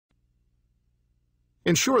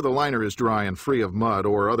Ensure the liner is dry and free of mud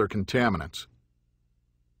or other contaminants.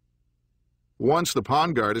 Once the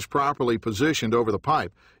pond guard is properly positioned over the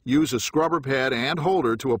pipe, use a scrubber pad and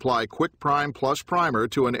holder to apply Quick Prime Plus primer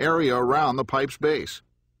to an area around the pipe's base.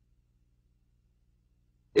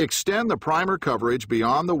 Extend the primer coverage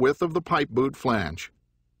beyond the width of the pipe boot flange.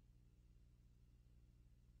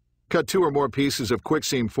 Cut 2 or more pieces of quick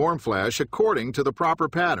seam FormFlash according to the proper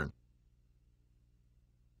pattern.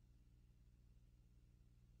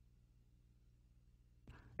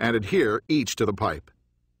 And adhere each to the pipe.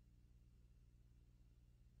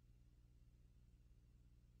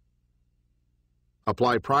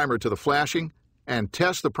 Apply primer to the flashing and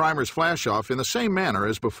test the primer's flash off in the same manner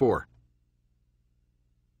as before.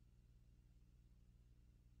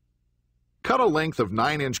 Cut a length of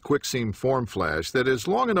 9-inch quick seam FormFlash that is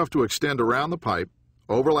long enough to extend around the pipe,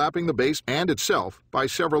 overlapping the base and itself by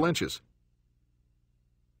several inches.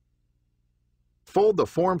 Fold the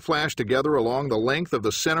FormFlash together along the length of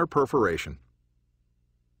the center perforation.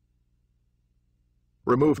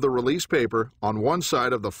 Remove the release paper on one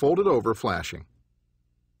side of the folded over flashing.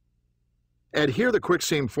 Adhere the quick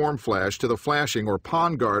seam FormFlash to the flashing or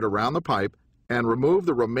pond guard around the pipe and remove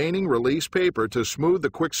the remaining release paper to smooth the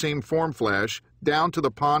quick seam FormFlash down to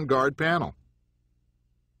the pond guard panel.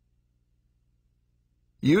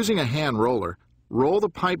 Using a hand roller, roll the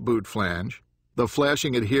pipe boot flange, the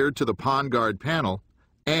flashing adhered to the pond guard panel,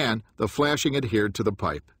 and the flashing adhered to the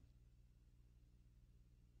pipe.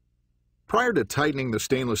 Prior to tightening the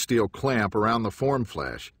stainless steel clamp around the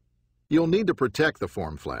FormFlash, you'll need to protect the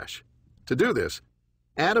FormFlash. To do this,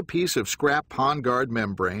 add a piece of scrap pond guard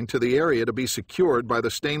membrane to the area to be secured by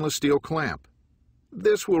the stainless steel clamp.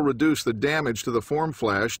 This will reduce the damage to the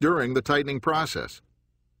FormFlash during the tightening process.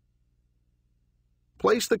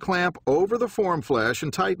 Place the clamp over the FormFlash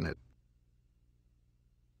and tighten it.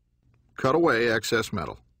 Cut away excess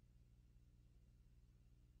metal.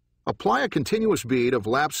 Apply a continuous bead of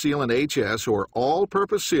lap sealant HS or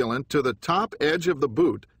all-purpose sealant to the top edge of the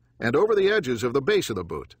boot and over the edges of the base of the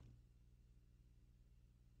boot.